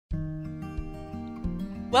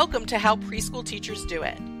Welcome to How Preschool Teachers Do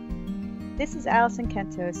It. This is Alison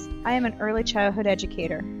Kentos. I am an early childhood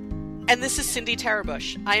educator. And this is Cindy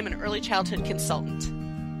Tarabush. I am an early childhood consultant.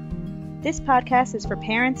 This podcast is for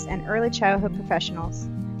parents and early childhood professionals.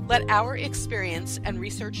 Let our experience and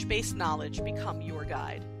research-based knowledge become your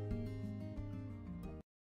guide.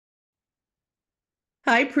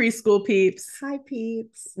 Hi, preschool peeps. Hi,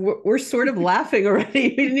 peeps. We're sort of laughing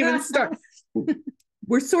already. We didn't even start.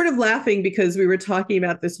 We're sort of laughing because we were talking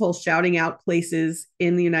about this whole shouting out places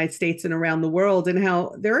in the United States and around the world and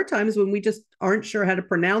how there are times when we just aren't sure how to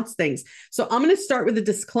pronounce things. So I'm going to start with a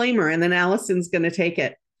disclaimer and then Allison's going to take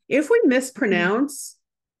it. If we mispronounce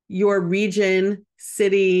your region,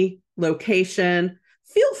 city, location,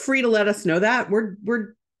 feel free to let us know that. We're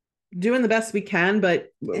doing the best we can, but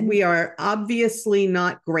we are obviously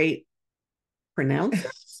not great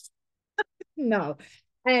pronouncers. No.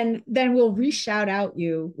 And then we'll re-shout out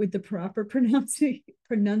you with the proper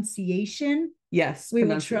pronunciation. Yes. We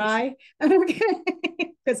will try. Okay.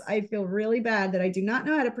 Because I feel really bad that I do not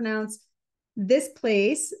know how to pronounce this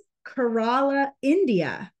place, Kerala,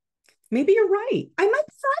 India. Maybe you're right. I might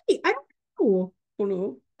be right. I don't know.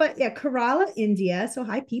 Oh, But yeah, Kerala, India. So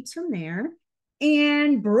hi, peeps from there.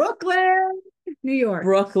 And Brooklyn, New York.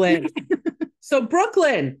 Brooklyn. So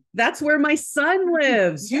Brooklyn, that's where my son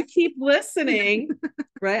lives. You keep listening,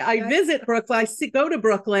 right? I visit Brooklyn. Go to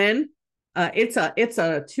Brooklyn. It's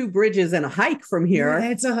a 2 bridges and a hike from here.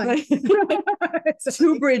 Yeah, it's a hike. It's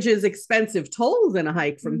 2 bridges, expensive tolls and a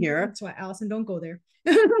hike from here. That's why, Allison, don't go there.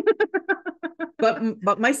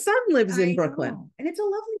 But my son lives in Brooklyn. Know. And it's a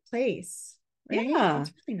lovely place. Right? Yeah.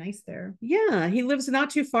 It's really nice there. Yeah. He lives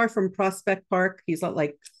not too far from Prospect Park. He's not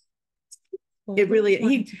like,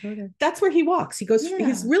 that's where he walks. He goes,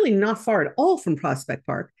 He's really not far at all from Prospect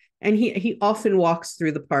Park. And he often walks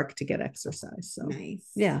through the park to get exercise. So nice.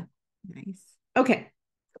 Yeah. Nice. Okay.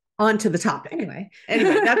 On to the topic. Anyway,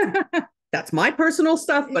 that's my personal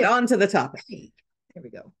stuff, but on to the topic. There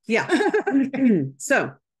we go. Yeah.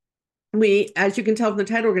 So as you can tell from the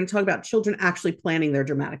title, we're going to talk about children actually planning their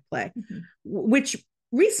dramatic play, which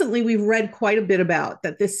recently we've read quite a bit about,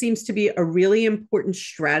 that this seems to be a really important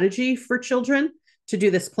strategy for children to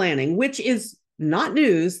do this planning, which is not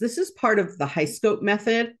news. This is part of the high scope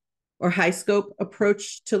method or high scope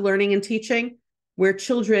approach to learning and teaching, where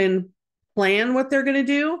children plan what they're going to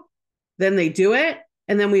do, then they do it,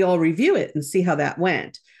 and then we all review it and see how that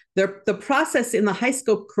went. The process in the high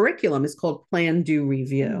scope curriculum is called plan, do,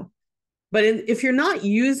 review. But if you're not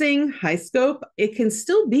using high scope, it can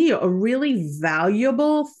still be a really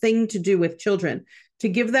valuable thing to do with children, to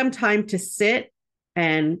give them time to sit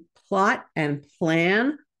and plot and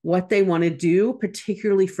plan what they want to do,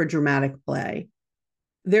 particularly for dramatic play.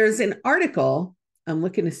 There's an article, I'm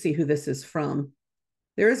looking to see who this is from.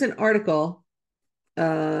 There is an article,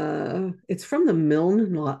 it's from the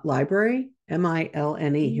Milne Library,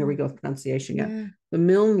 M-I-L-N-E. Here we go with pronunciation again. Yeah. The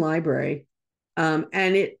Milne Library.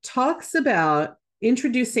 And it talks about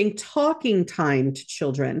introducing talking time to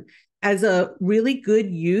children as a really good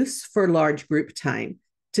use for large group time,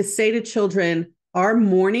 to say to children, our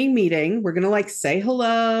morning meeting, we're going to say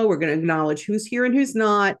hello, we're going to acknowledge who's here and who's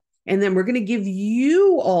not, and then we're going to give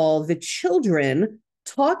you all, the children,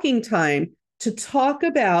 talking time to talk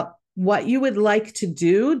about what you would like to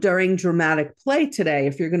do during dramatic play today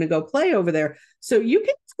if you're going to go play over there. So you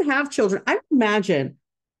can have children, I imagine,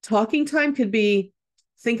 talking time could be,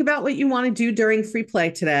 think about what you want to do during free play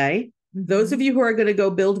today. Those of you who are going to go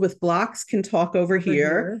build with blocks can talk over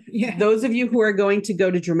here. Yeah. Those of you who are going to go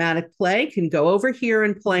to dramatic play can go over here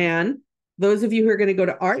and plan. Those of you who are going to go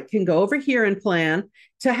to art can go over here and plan,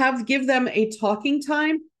 to give them a talking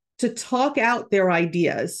time to talk out their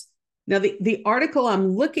ideas. Now, the article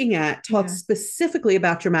I'm looking at talks specifically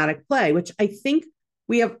about dramatic play, which I think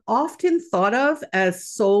we have often thought of as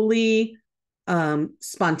solely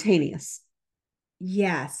spontaneous.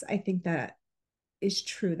 Yes, I think that is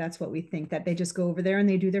true. That's what we think, that they just go over there and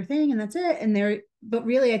they do their thing and that's it. But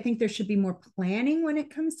really, I think there should be more planning when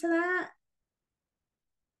it comes to that.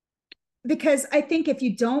 Because I think if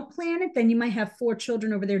you don't plan it, then you might have 4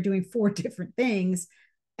 children over there doing 4 different things,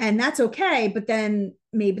 and that's okay. But then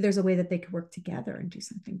maybe there's a way that they could work together and do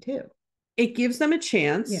something too. It gives them a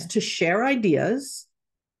chance to share ideas,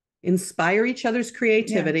 inspire each other's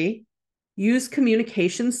creativity, use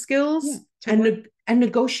communication skills and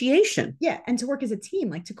negotiation. Yeah. And to work as a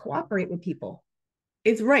team, to cooperate with people.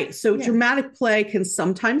 It's right. So dramatic play can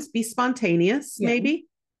sometimes be spontaneous, maybe,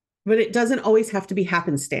 but it doesn't always have to be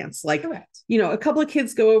happenstance. Correct. A couple of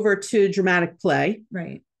kids go over to dramatic play.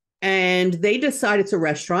 Right. And they decide it's a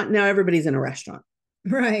restaurant. Now everybody's in a restaurant.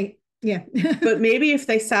 Right. Yeah. But maybe if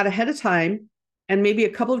they sat ahead of time and maybe a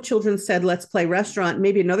couple of children said, let's play restaurant.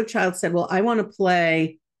 Maybe another child said, well, I want to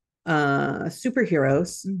play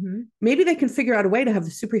superheroes. Maybe they can figure out a way to have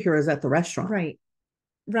the superheroes at the restaurant. Right.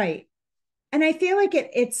 Right. And I feel like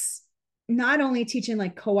it's not only teaching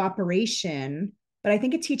like cooperation, but I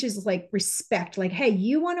think it teaches like respect. Like, hey,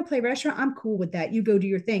 you want to play restaurant? I'm cool with that. You go do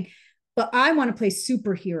your thing. But I want to play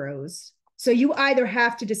superheroes. So you either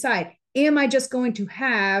have to decide, am I just going to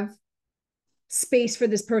have space for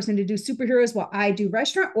this person to do superheroes while I do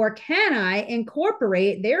restaurant? Or can I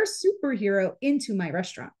incorporate their superhero into my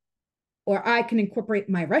restaurant? Or I can incorporate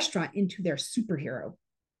my restaurant into their superhero.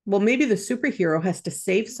 Well, maybe the superhero has to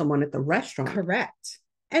save someone at the restaurant. Correct.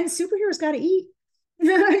 And superheroes got to eat.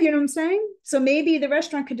 You know what I'm saying? So maybe the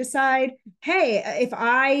restaurant could decide,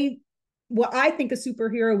 hey, what I think a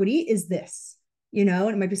superhero would eat is this, and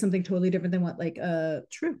it might be something totally different than what like a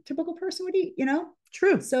typical person would eat,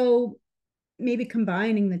 True. So maybe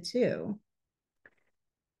combining the two.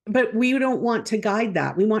 But we don't want to guide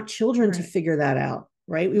that. We want children to figure that out,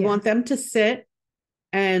 right? We want them to sit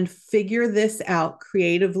and figure this out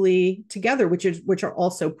creatively together, which are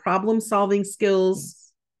also problem-solving skills,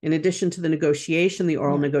 in addition to the negotiation, the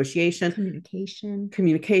oral negotiation,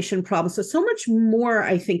 communication problems. So much more,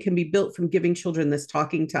 I think, can be built from giving children this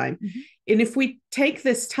talking time. And if we take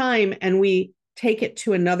this time and we take it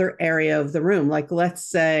to another area of the room, like let's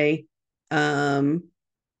say blocks.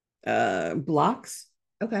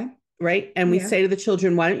 Okay. Right. And we say to the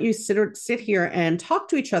children, why don't you sit here and talk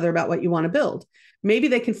to each other about what you want to build? Maybe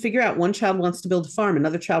they can figure out one child wants to build a farm,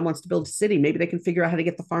 another child wants to build a city. Maybe they can figure out how to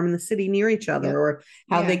get the farm and the city near each other, or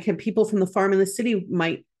how people from the farm and the city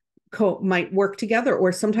might work together.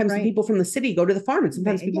 Or sometimes the people from the city go to the farm, and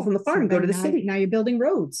sometimes people from the farm go to the city. Now you're building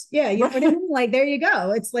roads. Yeah. You know what I mean? Like, there you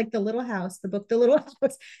go. It's like the Little House, the book, The Little House.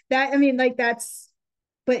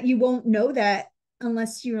 But you won't know that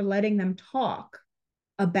unless you're letting them talk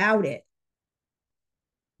about it.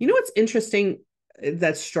 You know what's interesting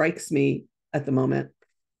that strikes me at the moment?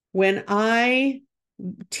 When I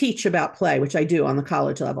teach about play, which I do on the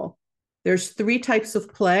college level, there's 3 types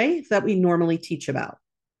of play that we normally teach about.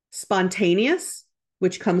 Spontaneous,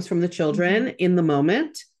 which comes from the children in the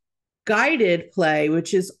moment. Guided play,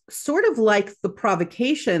 which is sort of like the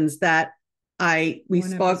provocations that we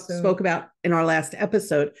spoke about in our last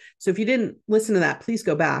episode. So if you didn't listen to that, please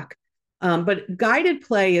go back. But guided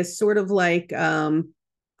play is sort of like,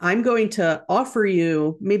 I'm going to offer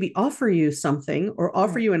you something, or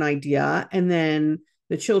offer you an idea, and then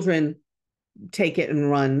the children take it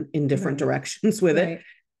and run in different directions with it.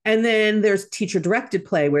 And then there's teacher directed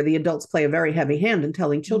play, where the adults play a very heavy hand in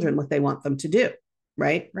telling children what they want them to do.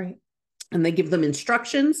 Right. And they give them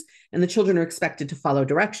instructions, and the children are expected to follow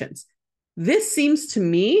directions. This seems to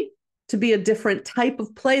me to be a different type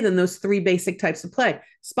of play than those 3 basic types of play.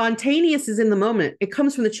 Spontaneous is in the moment. It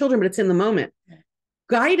comes from the children, but it's in the moment.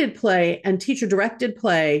 Guided play and teacher-directed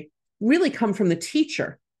play really come from the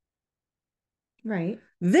teacher. Right.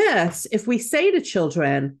 This, if we say to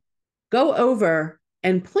children, go over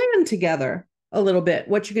and plan together a little bit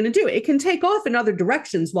what you're going to do. It can take off in other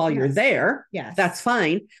directions while you're there. Yes. That's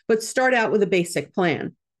fine. But start out with a basic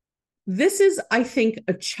plan. This is, I think,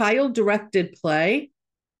 a child-directed play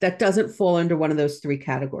that doesn't fall under one of those 3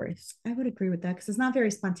 categories. I would agree with that, because it's not very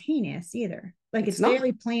spontaneous either. Like, it's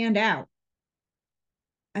very planned out.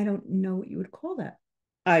 I don't know what you would call that.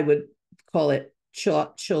 I would call it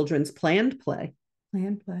children's planned play.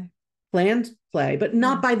 Planned play, but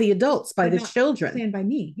not by the adults, by the children. Planned by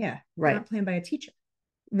me. Yeah. Right. Not planned by a teacher.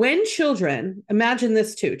 When children, imagine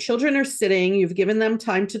this too, children are sitting, you've given them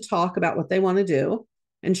time to talk about what they want to do.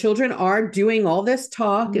 And children are doing all this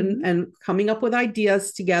talk and coming up with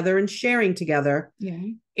ideas together and sharing together. Yeah.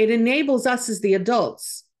 It enables us as the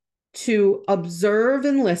adults to observe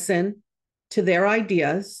and listen to their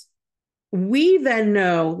ideas. We then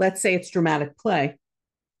know, let's say it's dramatic play.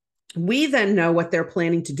 We then know what they're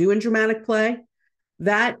planning to do in dramatic play.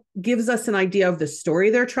 That gives us an idea of the story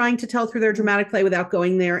they're trying to tell through their dramatic play without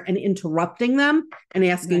going there and interrupting them and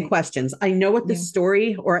asking questions. I know what the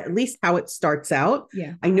story, or at least how it starts out.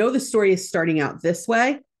 Yeah. I know the story is starting out this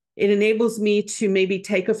way. It enables me to maybe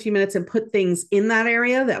take a few minutes and put things in that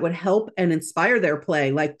area that would help and inspire their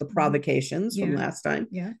play, like the provocations from last time.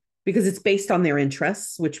 Yeah. Because it's based on their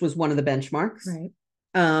interests, which was one of the benchmarks.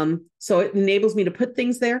 Right. So it enables me to put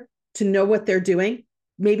things there, to know what they're doing,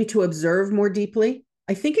 maybe to observe more deeply.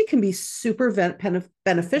 I think it can be super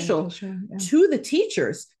beneficial to the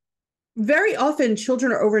teachers. Very often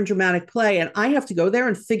children are over in dramatic play, and I have to go there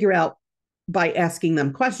and figure out, by asking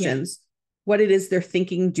them questions, what it is they're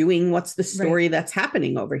thinking, doing, what's the story that's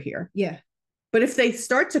happening over here. Yeah. But if they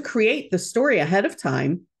start to create the story ahead of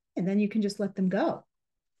time, And then you can just let them go.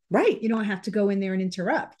 Right. You don't have to go in there and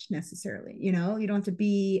interrupt necessarily. You don't have to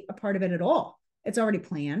be a part of it at all. It's already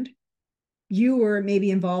planned. You were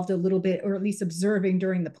maybe involved a little bit, or at least observing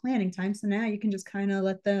during the planning time. So now you can just kind of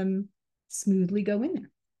let them smoothly go in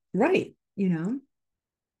there. Right.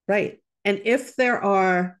 Right. And if there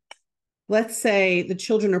are, let's say the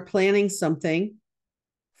children are planning something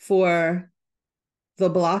for the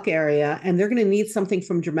block area and they're going to need something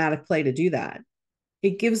from dramatic play to do that,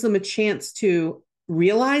 it gives them a chance to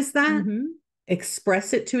realize that,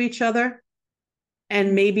 express it to each other,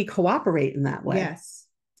 and maybe cooperate in that way. Yes.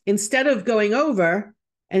 Instead of going over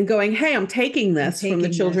and going, hey, I'm taking this from the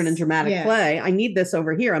children in dramatic play. I need this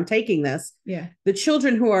over here. I'm taking this. Yeah. The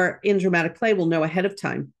children who are in dramatic play will know ahead of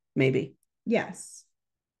time, maybe. Yes.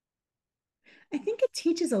 I think it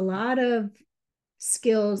teaches a lot of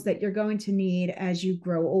skills that you're going to need as you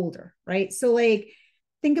grow older, right? So like,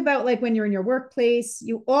 think about like when you're in your workplace,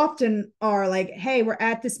 you often are like, hey, we're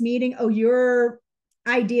at this meeting. Oh, your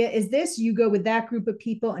idea is this. You go with that group of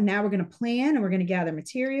people, and now we're going to plan and we're going to gather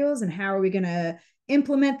materials, and how are we going to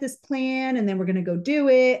implement this plan? And then we're going to go do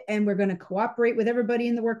it, and we're going to cooperate with everybody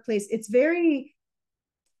in the workplace. It's very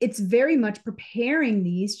much preparing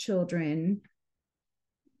these children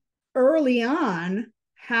early on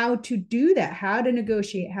how to do that, how to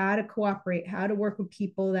negotiate, how to cooperate, how to work with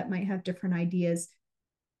people that might have different ideas.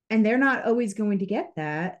 And they're not always going to get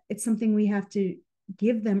that. It's something we have to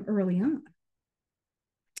give them early on.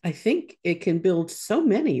 I think it can build so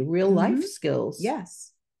many real life skills.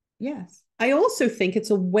 Yes. I also think it's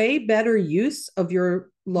a way better use of your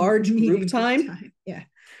large group time. Yeah.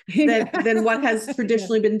 than what has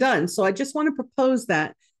traditionally been done. So I just want to propose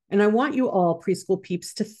that. And I want you all, preschool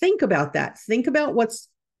peeps, to think about that. Think about what's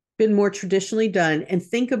been more traditionally done, and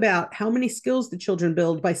think about how many skills the children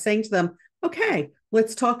build by saying to them, okay,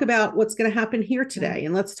 let's talk about what's going to happen here today.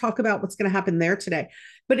 And let's talk about what's going to happen there today.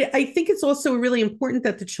 But I think it's also really important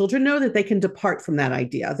that the children know that they can depart from that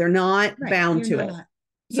idea. They're not bound to it.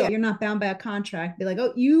 So you're not bound by a contract. Be like,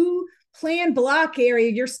 oh, you plan block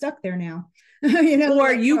area, you're stuck there now.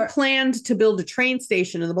 Or you planned to build a train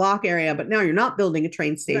station in the block area, but now you're not building a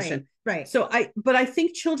train station. Right. So I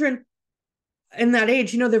think children in that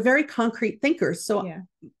age, they're very concrete thinkers. So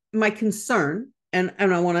my concern, and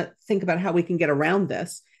I want to think about how we can get around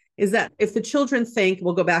this, is that if the children think,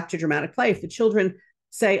 we'll go back to dramatic play. If the children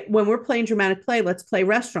say, when we're playing dramatic play, let's play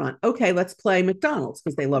restaurant. Okay, let's play McDonald's,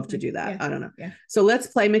 because they love to do that. I don't know. Yeah. So let's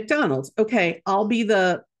play McDonald's. Okay, I'll be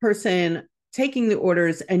the person taking the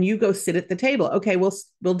orders and you go sit at the table. Okay,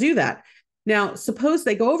 we'll do that. Now, suppose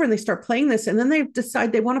they go over and they start playing this, and then they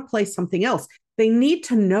decide they want to play something else. They need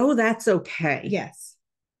to know that's okay. Yes.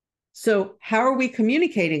 So how are we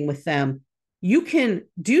communicating with them? You can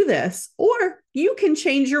do this, or you can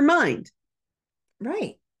change your mind.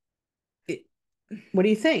 Right. What do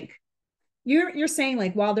you think? You're saying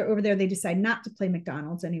like while they're over there, they decide not to play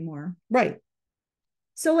McDonald's anymore. Right.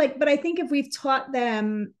 So but I think if we've taught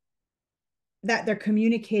them that they're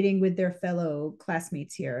communicating with their fellow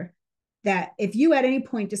classmates here, that if you at any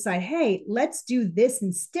point decide, hey, let's do this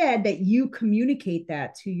instead, that you communicate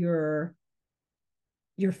that to your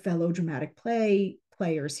fellow dramatic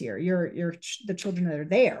players here, the children that are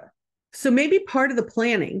there. So maybe part of the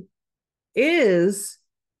planning is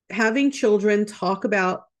having children talk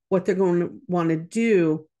about what they're going to want to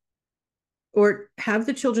do, or have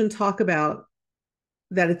the children talk about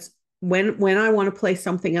that it's when I want to play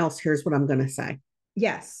something else, here's what I'm going to say.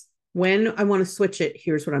 Yes. When I want to switch it,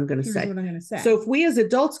 here's what I'm going to say. What I'm going to say. So if we as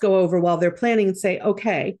adults go over while they're planning and say,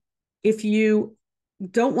 okay, if you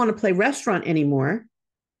don't want to play restaurant anymore,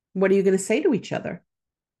 what are you going to say to each other?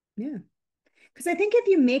 Yeah. Because I think if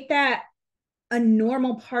you make that a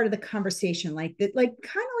normal part of the conversation, like that, like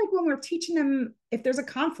kind of like when we're teaching them, if there's a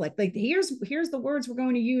conflict, like here's the words we're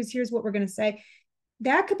going to use, here's what we're going to say,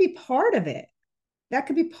 that could be part of it. That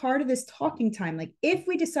could be part of this talking time. Like if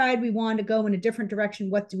we decide we want to go in a different direction,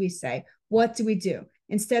 what do we say? What do we do?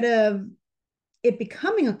 Instead of it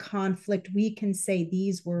becoming a conflict, we can say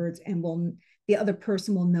these words, and the other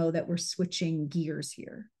person will know that we're switching gears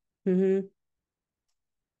here. Mm-hmm.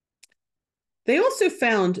 They also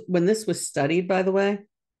found, when this was studied, by the way,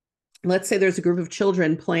 let's say there's a group of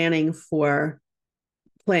children planning for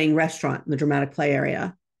playing restaurant in the dramatic play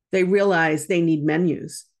area. They realize they need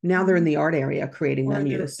menus. Now they're in the art area creating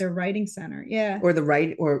menus. Their writing center. Yeah. Or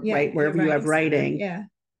wherever you have writing. Center. Yeah.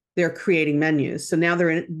 They're creating menus. So now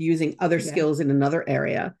they're using other skills in another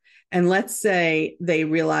area. And let's say they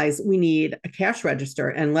realize we need a cash register.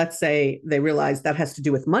 And let's say they realize that has to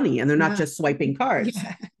do with money, and they're not just swiping cards.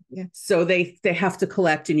 Yeah. Yeah. So they have to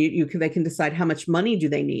collect, and they can decide how much money do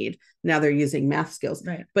they need. Now they're using math skills.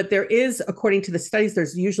 Right. But there is, according to the studies,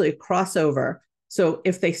 there's usually a crossover. So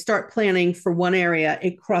if they start planning for one area,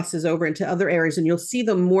 it crosses over into other areas, and you'll see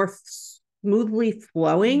them more smoothly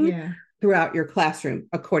flowing throughout your classroom,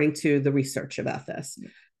 according to the research about this. Yeah.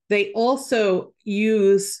 They also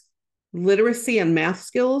use literacy and math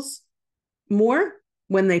skills more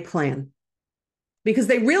when they plan, because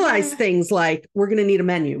they realize things like, we're going to need a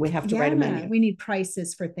menu. We have to write a menu. We need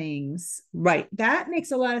prices for things. Right. That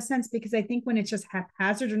makes a lot of sense, because I think when it's just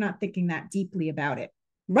haphazard, you're not thinking that deeply about it.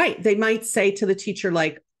 Right. They might say to the teacher,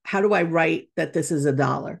 like, how do I write that this is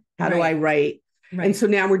 $1? How do I write? Right. And so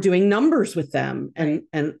now we're doing numbers with them and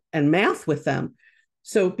math with them.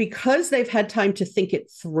 So because they've had time to think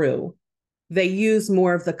it through, they use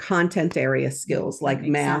more of the content area skills like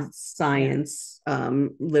math, science,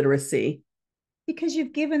 literacy. Because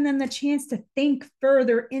you've given them the chance to think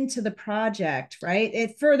further into the project,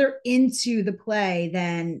 right? Further into the play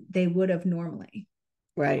than they would have normally.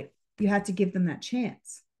 Right. You have to give them that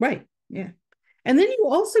chance. Right. Yeah. And then you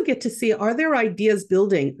also get to see, are their ideas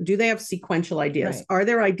building? Do they have sequential ideas? Right. Are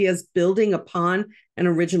their ideas building upon an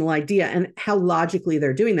original idea, and how logically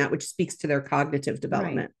they're doing that, which speaks to their cognitive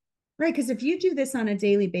development. Right. Because if you do this on a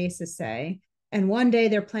daily basis, say, and one day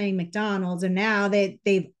they're playing McDonald's, and now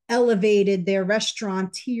they've elevated their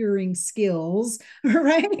restauranteering skills,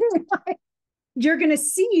 right? You're going to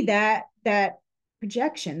see that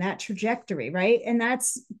projection, that trajectory, right? And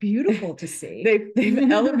that's beautiful to see.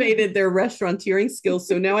 They've elevated their restauranteering skills.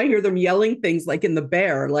 So now I hear them yelling things like in The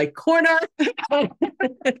Bear, like corner.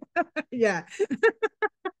 Yeah.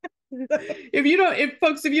 If you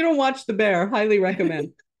don't watch The Bear, highly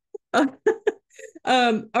recommend. All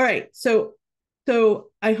right. So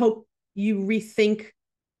I hope you rethink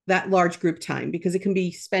that large group time, because it can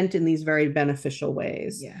be spent in these very beneficial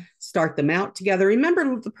ways. Yeah. Start them out together.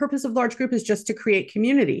 Remember, the purpose of large group is just to create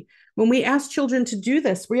community. When we ask children to do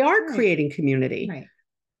this, we are creating community. Right.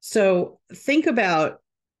 So think about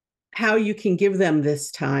how you can give them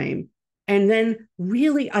this time. And then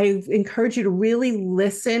really, I encourage you to really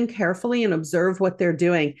listen carefully and observe what they're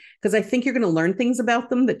doing, because I think you're going to learn things about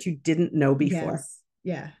them that you didn't know before. Yes.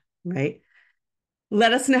 Yeah. Right.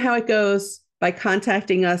 Let us know how it goes by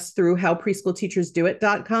contacting us through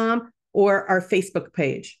howpreschoolteachersdoit.com or our Facebook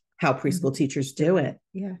page, How Preschool Teachers Do It.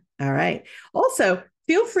 Yeah. All right. Also,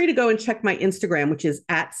 feel free to go and check my Instagram, which is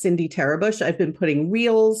 @CindyTerrabush. I've been putting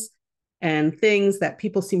reels and things that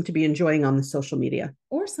people seem to be enjoying on the social media.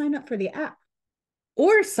 Or sign up for the app.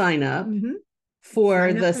 Or sign up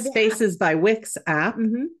for the Spaces by Wix app,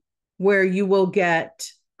 where you will get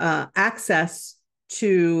access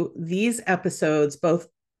to these episodes, both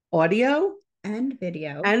audio and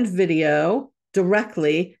video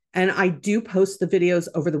directly. And I do post the videos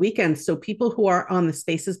over the weekend. So people who are on the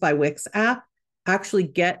Spaces by Wix app actually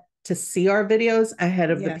get to see our videos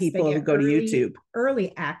ahead of the people who go to YouTube.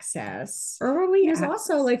 Early access. There's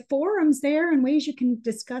also like forums there and ways you can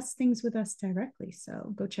discuss things with us directly.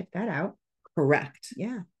 So go check that out. Correct.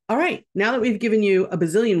 Yeah. All right. Now that we've given you a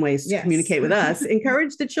bazillion ways to communicate with us,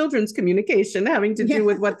 encourage the children's communication having to do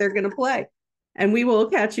with what they're going to play. And we will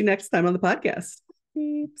catch you next time on the podcast.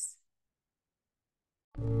 Thanks.